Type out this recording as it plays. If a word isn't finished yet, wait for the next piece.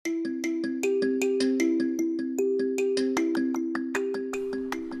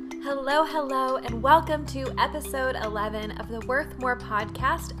Hello, and welcome to episode 11 of the Worth More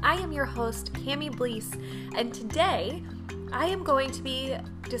podcast. I am your host, Cami Blease, and today I am going to be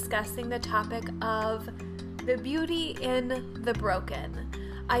discussing the topic of the beauty in the broken.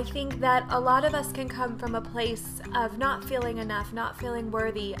 I think that a lot of us can come from a place of not feeling enough, not feeling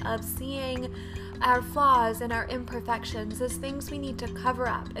worthy, of seeing our flaws and our imperfections as things we need to cover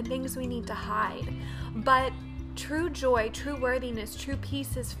up and things we need to hide. But true joy, true worthiness, true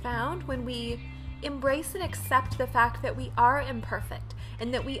peace is found when we embrace and accept the fact that we are imperfect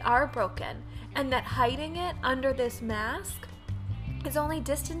and that we are broken, and that hiding it under this mask is only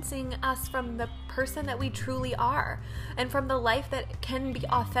distancing us from the person that we truly are and from the life that can be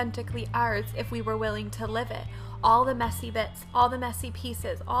authentically ours if we were willing to live it. All the messy bits, all the messy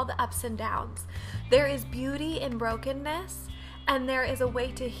pieces, all the ups and downs. There is beauty in brokenness. And there is a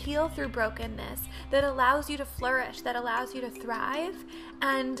way to heal through brokenness that allows you to flourish, that allows you to thrive.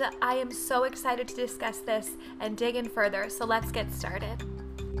 And I am so excited to discuss this and dig in further. So let's get started.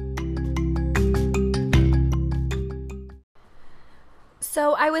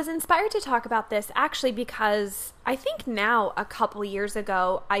 So I was inspired to talk about this actually because I think now a couple years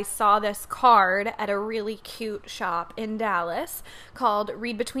ago I saw this card at a really cute shop in Dallas called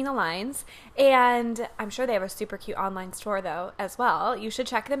Read Between the Lines, and I'm sure they have a super cute online store though as well. You should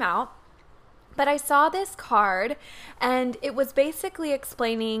check them out. But I saw this card and it was basically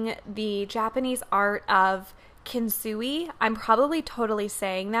explaining the Japanese art of kintsugi. I'm probably totally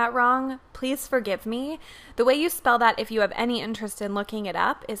saying that wrong. Please forgive me. The way you spell that, if you have any interest in looking it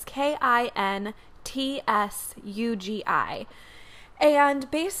up, is Kintsugi.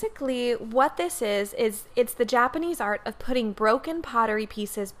 And basically what this is it's the Japanese art of putting broken pottery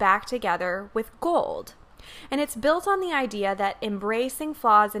pieces back together with gold. And it's built on the idea that embracing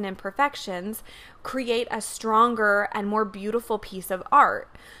flaws and imperfections create a stronger and more beautiful piece of art.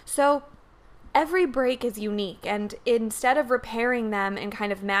 So every break is unique, and instead of repairing them and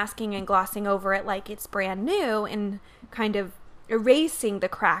kind of masking and glossing over it like it's brand new and kind of erasing the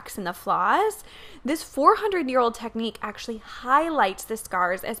cracks and the flaws, this 400-year-old technique actually highlights the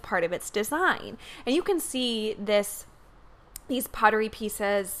scars as part of its design. And you can see these pottery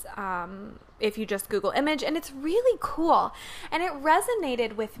pieces if you just Google image, and it's really cool. And it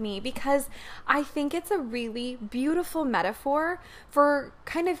resonated with me because I think it's a really beautiful metaphor for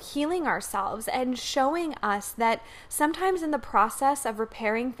kind of healing ourselves and showing us that sometimes in the process of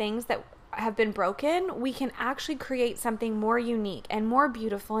repairing things that have been broken, we can actually create something more unique and more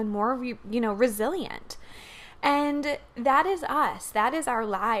beautiful and more, resilient. And that is us. That is our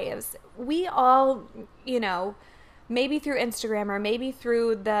lives. We all, maybe through Instagram or maybe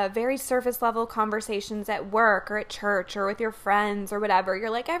through the very surface level conversations at work or at church or with your friends or whatever, you're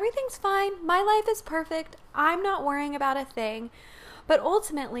like, everything's fine. My life is perfect. I'm not worrying about a thing. But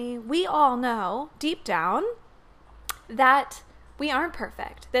ultimately, we all know deep down that we aren't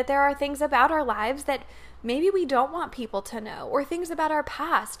perfect, that there are things about our lives that maybe we don't want people to know, or things about our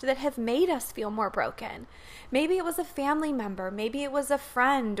past that have made us feel more broken. Maybe it was a family member, maybe it was a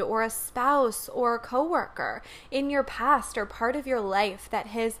friend or a spouse or a coworker in your past or part of your life that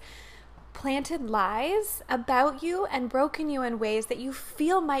has planted lies about you and broken you in ways that you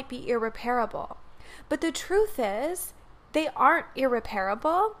feel might be irreparable. But the truth is, they aren't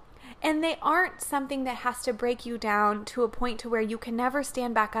irreparable. And they aren't something that has to break you down to a point to where you can never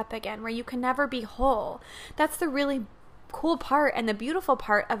stand back up again, where you can never be whole. That's the really cool part and the beautiful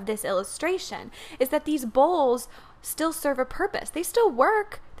part of this illustration, is that these bowls still serve a purpose. They still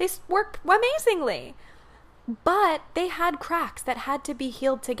work. They work amazingly. But they had cracks that had to be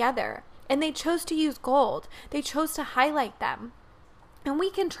healed together. And they chose to use gold. They chose to highlight them. And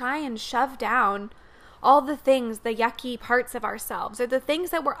we can try and shove down all the things, the yucky parts of ourselves, or the things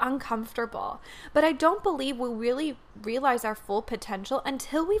that were uncomfortable. But I don't believe we'll really realize our full potential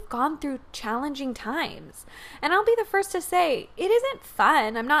until we've gone through challenging times. And I'll be the first to say, it isn't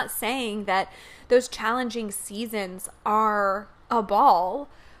fun. I'm not saying that those challenging seasons are a ball,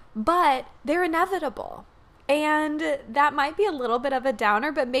 but they're inevitable. And that might be a little bit of a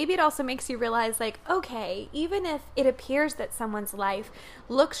downer, but maybe it also makes you realize, like, okay, even if it appears that someone's life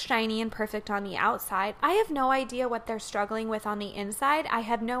looks shiny and perfect on the outside, I have no idea what they're struggling with on the inside. I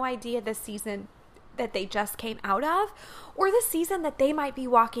have no idea the season that they just came out of or the season that they might be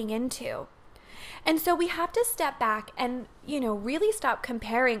walking into. And so we have to step back and, really stop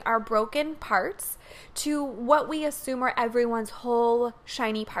comparing our broken parts to what we assume are everyone's whole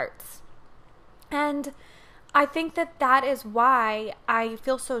shiny parts. And I think that is why I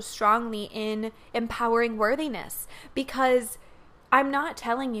feel so strongly in empowering worthiness, because I'm not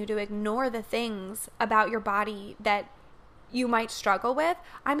telling you to ignore the things about your body that you might struggle with,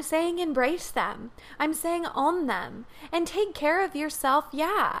 I'm saying embrace them. I'm saying own them and take care of yourself,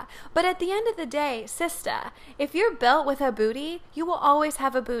 yeah. But at the end of the day, sister, if you're built with a booty, you will always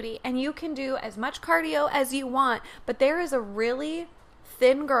have a booty and you can do as much cardio as you want. But there is a really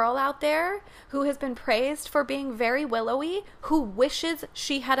thin girl out there who has been praised for being very willowy, who wishes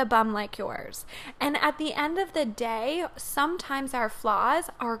she had a bum like yours. And at the end of the day, sometimes our flaws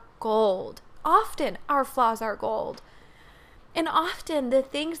are gold. Often our flaws are gold. And often the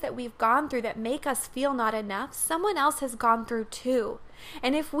things that we've gone through that make us feel not enough, someone else has gone through too.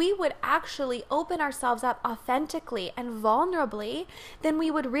 And if we would actually open ourselves up authentically and vulnerably, then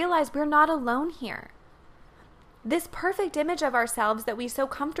we would realize we're not alone here. This perfect image of ourselves that we so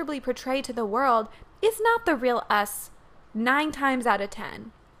comfortably portray to the world is not the real us 9 times out of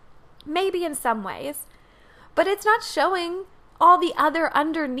 10. Maybe in some ways, but it's not showing all the other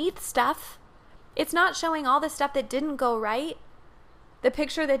underneath stuff. It's not showing all the stuff that didn't go right, the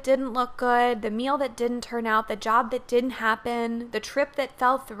picture that didn't look good, the meal that didn't turn out, the job that didn't happen, the trip that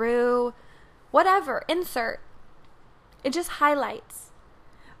fell through, whatever, insert. It just highlights.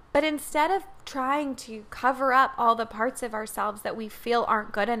 But instead of trying to cover up all the parts of ourselves that we feel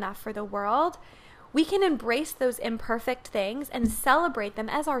aren't good enough for the world, we can embrace those imperfect things and celebrate them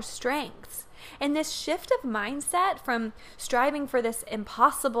as our strengths. And this shift of mindset from striving for this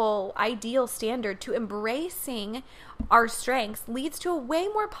impossible ideal standard to embracing our strengths leads to a way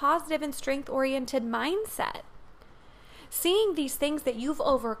more positive and strength-oriented mindset. Seeing these things that you've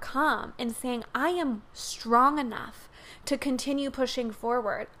overcome and saying, I am strong enough to continue pushing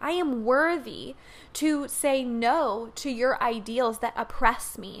forward. I am worthy to say no to your ideals that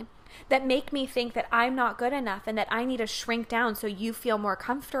oppress me, that make me think that I'm not good enough and that I need to shrink down so you feel more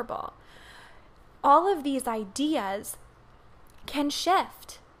comfortable. All of these ideas can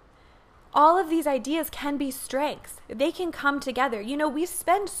shift. All of these ideas can be strengths. They can come together. You know, we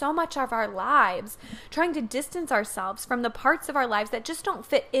spend so much of our lives trying to distance ourselves from the parts of our lives that just don't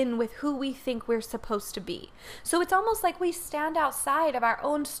fit in with who we think we're supposed to be. So it's almost like we stand outside of our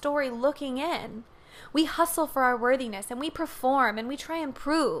own story looking in. We hustle for our worthiness and we perform and we try and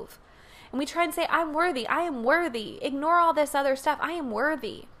prove. And we try and say, I'm worthy, I am worthy. Ignore all this other stuff, I am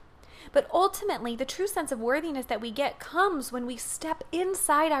worthy. But ultimately, the true sense of worthiness that we get comes when we step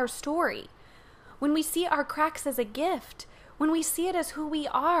inside our story, when we see our cracks as a gift, when we see it as who we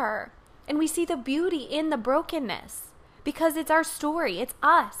are, and we see the beauty in the brokenness, because it's our story, it's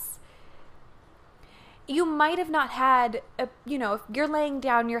us. You might have not had, if you're laying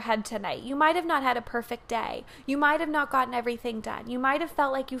down your head tonight, you might have not had a perfect day. You might have not gotten everything done. You might have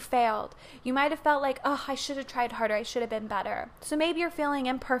felt like you failed. You might have felt like, oh, I should have tried harder. I should have been better. So maybe you're feeling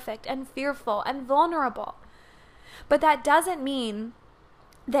imperfect and fearful and vulnerable. But that doesn't mean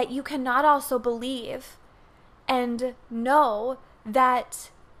that you cannot also believe and know that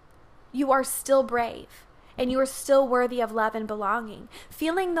you are still brave. And you are still worthy of love and belonging.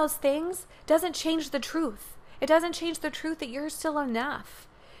 Feeling those things doesn't change the truth. It doesn't change the truth that you're still enough.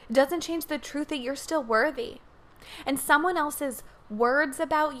 It doesn't change the truth that you're still worthy. And someone else's words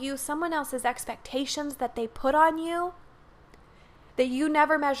about you, someone else's expectations that they put on you, that you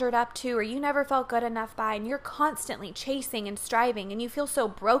never measured up to or you never felt good enough by, and you're constantly chasing and striving, and you feel so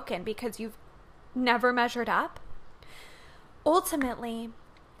broken because you've never measured up. Ultimately,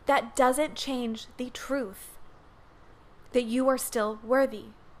 that doesn't change the truth that you are still worthy,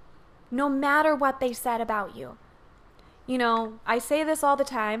 no matter what they said about you. You know, I say this all the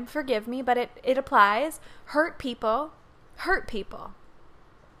time, forgive me, but it applies. Hurt people hurt people.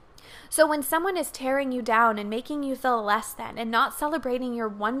 So when someone is tearing you down and making you feel less than and not celebrating your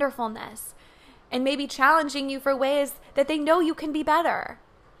wonderfulness and maybe challenging you for ways that they know you can be better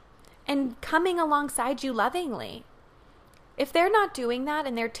and coming alongside you lovingly, if they're not doing that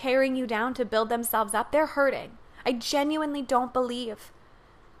and they're tearing you down to build themselves up, they're hurting. I genuinely don't believe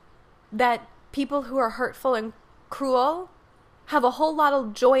that people who are hurtful and cruel have a whole lot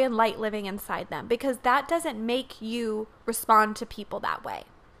of joy and light living inside them, because that doesn't make you respond to people that way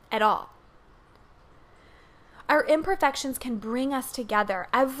at all. Our imperfections can bring us together.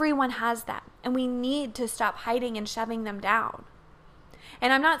 Everyone has them, and we need to stop hiding and shoving them down.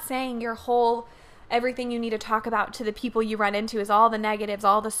 And I'm not saying everything you need to talk about to the people you run into is all the negatives,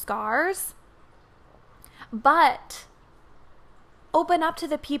 all the scars. But open up to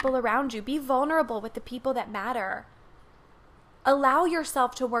the people around you. Be vulnerable with the people that matter. Allow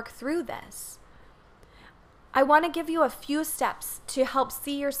yourself to work through this. I want to give you a few steps to help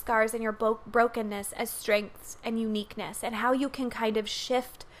see your scars and your brokenness as strengths and uniqueness, and how you can kind of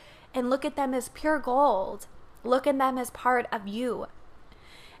shift and look at them as pure gold. Look at them as part of you.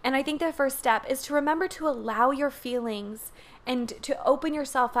 And I think the first step is to remember to allow your feelings and to open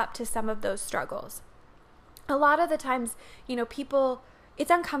yourself up to some of those struggles. A lot of the times, people, it's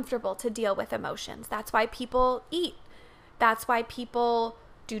uncomfortable to deal with emotions. That's why people eat. That's why people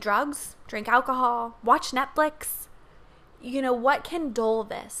do drugs, drink alcohol, watch Netflix. What can dull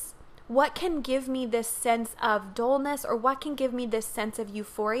this? What can give me this sense of dullness, or what can give me this sense of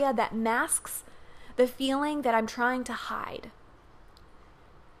euphoria that masks the feeling that I'm trying to hide?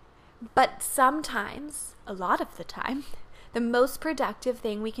 But sometimes, a lot of the time, the most productive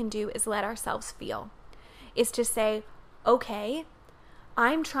thing we can do is let ourselves feel. Is to say, okay,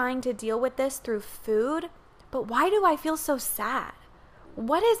 I'm trying to deal with this through food, but why do I feel so sad?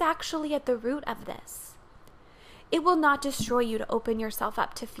 What is actually at the root of this? It will not destroy you to open yourself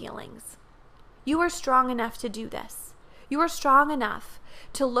up to feelings. You are strong enough to do this. You are strong enough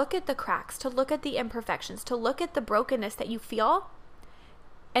to look at the cracks, to look at the imperfections, to look at the brokenness that you feel,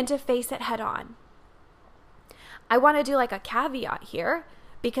 and to face it head on. I want to do like a caveat here,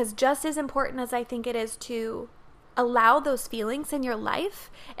 because just as important as I think it is to allow those feelings in your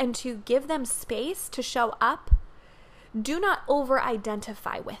life and to give them space to show up, do not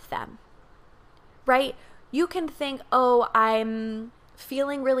over-identify with them, right? You can think, oh, I'm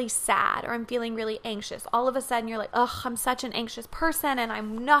feeling really sad, or I'm feeling really anxious. All of a sudden you're like, ugh, I'm such an anxious person, and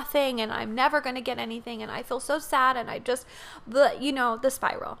I'm nothing, and I'm never going to get anything, and I feel so sad, and I just, the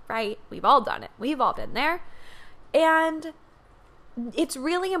spiral, right? We've all done it. We've all been there. And it's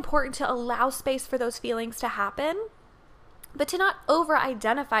really important to allow space for those feelings to happen, but to not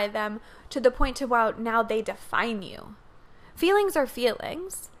over-identify them to the point to where now they define you. Feelings are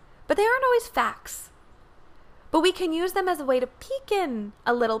feelings, but they aren't always facts. But we can use them as a way to peek in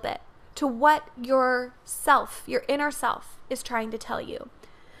a little bit to what your self, your inner self, is trying to tell you.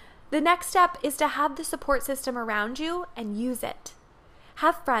 The next step is to have the support system around you and use it.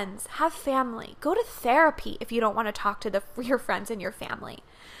 Have friends, have family, go to therapy if you don't want to talk to your friends and your family.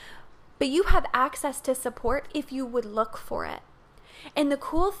 But you have access to support if you would look for it. And the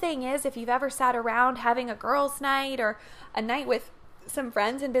cool thing is, if you've ever sat around having a girls' night or a night with some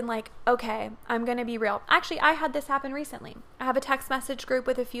friends and been like, okay, I'm going to be real. Actually, I had this happen recently. I have a text message group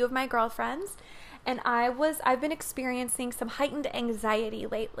with a few of my girlfriends, and I've been experiencing some heightened anxiety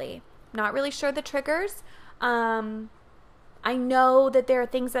lately. Not really sure the triggers. I know that there are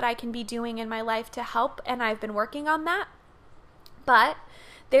things that I can be doing in my life to help, and I've been working on that. But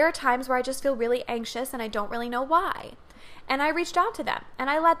there are times where I just feel really anxious and I don't really know why. And I reached out to them and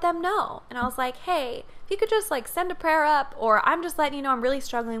I let them know. And I was like, hey, if you could just send a prayer up, or I'm just letting you know I'm really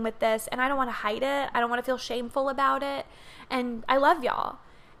struggling with this and I don't want to hide it. I don't want to feel shameful about it. And I love y'all.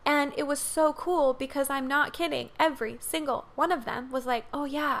 And it was so cool because I'm not kidding. Every single one of them was like, oh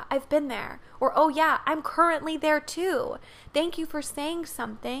yeah, I've been there. Or, oh yeah, I'm currently there too. Thank you for saying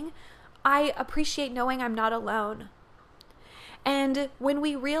something. I appreciate knowing I'm not alone. And when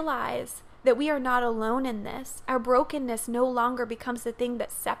we realize that we are not alone in this, our brokenness no longer becomes the thing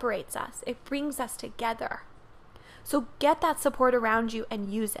that separates us. It brings us together. So get that support around you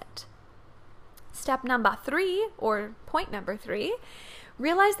and use it. Step number 3, or point number 3,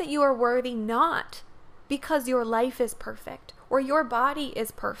 realize that you are worthy not because your life is perfect or your body is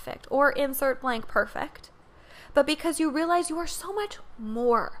perfect or insert blank perfect, but because you realize you are so much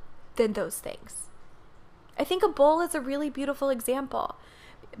more than those things. I think a bowl is a really beautiful example.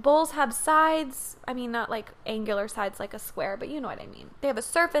 Bowls have sides, not like angular sides like a square, but you know what I mean. They have a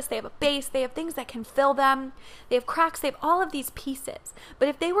surface, they have a base, they have things that can fill them, they have cracks, they have all of these pieces. But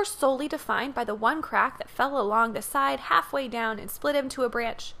if they were solely defined by the one crack that fell along the side halfway down and split into a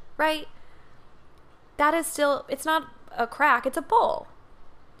branch, right? That is still, it's not a crack, it's a bowl.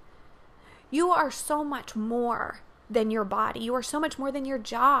 You are so much more than your body. You are so much more than your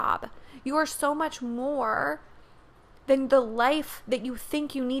job. You are so much more than the life that you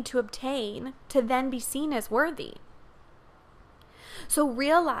think you need to obtain to then be seen as worthy. So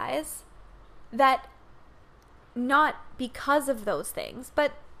realize that not because of those things,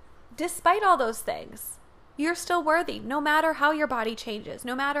 but despite all those things, you're still worthy, no matter how your body changes,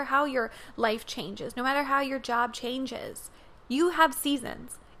 no matter how your life changes, no matter how your job changes. You have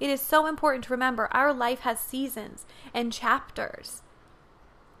seasons. It is so important to remember our life has seasons and chapters,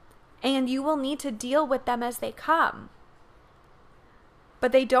 and you will need to deal with them as they come.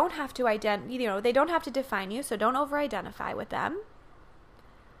 But they don't have to they don't have to define you, so don't over-identify with them.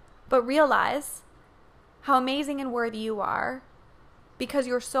 But realize how amazing and worthy you are, because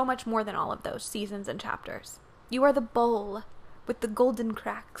you're so much more than all of those seasons and chapters. You are the bowl with the golden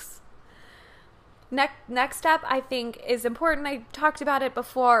cracks. Next step, I think, is important. I talked about it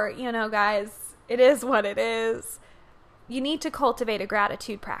before, guys. It is what it is. you need to cultivate a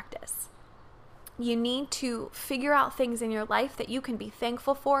gratitude practice. You need to figure out things in your life that you can be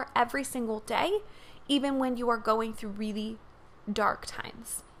thankful for every single day, even when you are going through really dark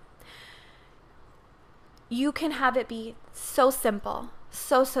times. You can have it be so simple,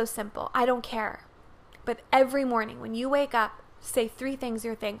 so simple. I don't care. But every morning when you wake up, say 3 things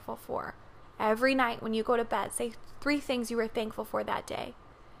you're thankful for. Every night when you go to bed, say 3 things you were thankful for that day.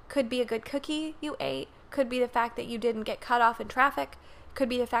 Could be a good cookie you ate. Could be the fact that you didn't get cut off in traffic. Could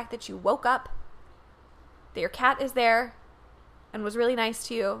be the fact that you woke up, that your cat is there and was really nice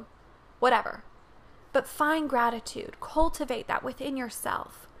to you. Whatever. But find gratitude. Cultivate that within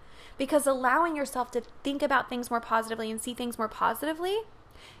yourself. Because allowing yourself to think about things more positively and see things more positively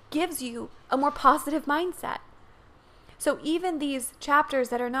gives you a more positive mindset. So even these chapters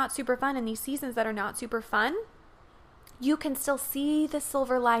that are not super fun and these seasons that are not super fun, you can still see the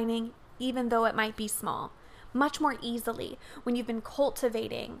silver lining even though it might be small, much more easily when you've been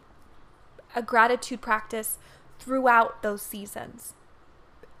cultivating a gratitude practice throughout those seasons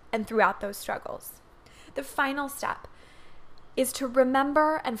and throughout those struggles. The final step is to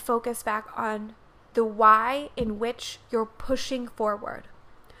remember and focus back on the why in which you're pushing forward.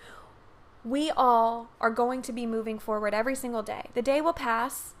 We all are going to be moving forward every single day. The day will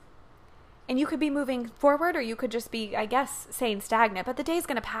pass, and you could be moving forward, or you could just be, I guess, staying stagnant, but the day's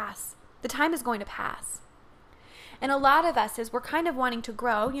going to pass. The time is going to pass. And a lot of us, as we're kind of wanting to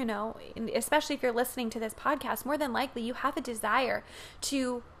grow, you know, especially if you're listening to this podcast, more than likely you have a desire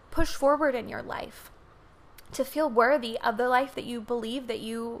to push forward in your life, to feel worthy of the life that you believe that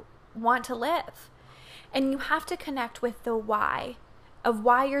you want to live. And you have to connect with the why of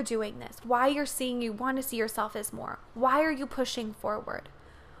why you're doing this, why you want to see yourself as more. Why are you pushing forward?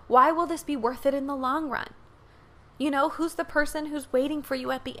 Why will this be worth it in the long run? You know, who's the person who's waiting for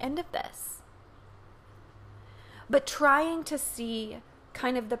you at the end of this? But trying to see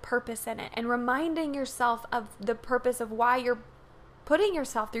kind of the purpose in it and reminding yourself of the purpose of why you're putting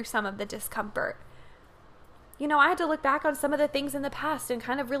yourself through some of the discomfort. You know, I had to look back on some of the things in the past and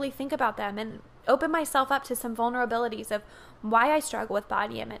kind of really think about them and open myself up to some vulnerabilities of why I struggle with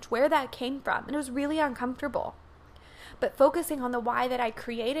body image, where that came from. And it was really uncomfortable. But focusing on the why that I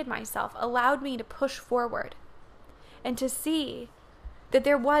created myself allowed me to push forward and to see that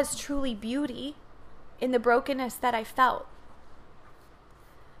there was truly beauty in the brokenness that I felt.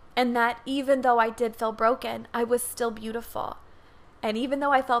 And that even though I did feel broken, I was still beautiful. And even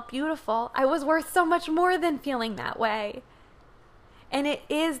though I felt beautiful, I was worth so much more than feeling that way. And it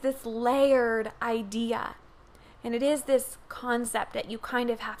is this layered idea. And it is this concept that you kind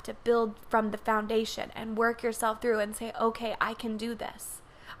of have to build from the foundation and work yourself through and say, okay, I can do this.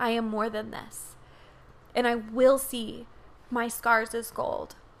 I am more than this. And I will see my scars as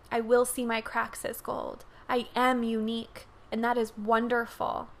gold. I will see my cracks as gold. I am unique. And that is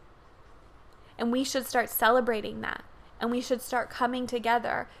wonderful. And we should start celebrating that. And we should start coming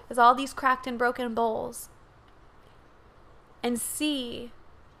together as all these cracked and broken bowls and see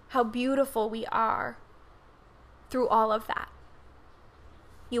how beautiful we are through all of that.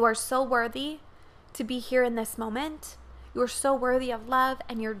 You are so worthy to be here in this moment. You are so worthy of love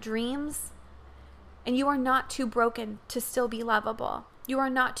and your dreams. And you are not too broken to still be lovable. You are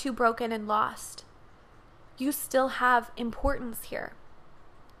not too broken and lost. You still have importance here.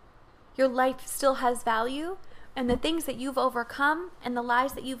 Your life still has value. And the things that you've overcome and the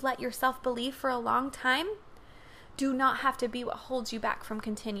lies that you've let yourself believe for a long time do not have to be what holds you back from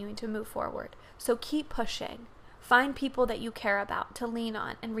continuing to move forward. So keep pushing. Find people that you care about to lean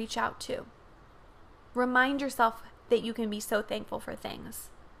on and reach out to. Remind yourself that you can be so thankful for things.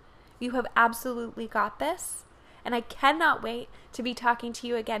 You have absolutely got this. And I cannot wait to be talking to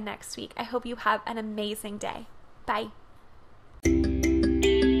you again next week. I hope you have an amazing day. Bye.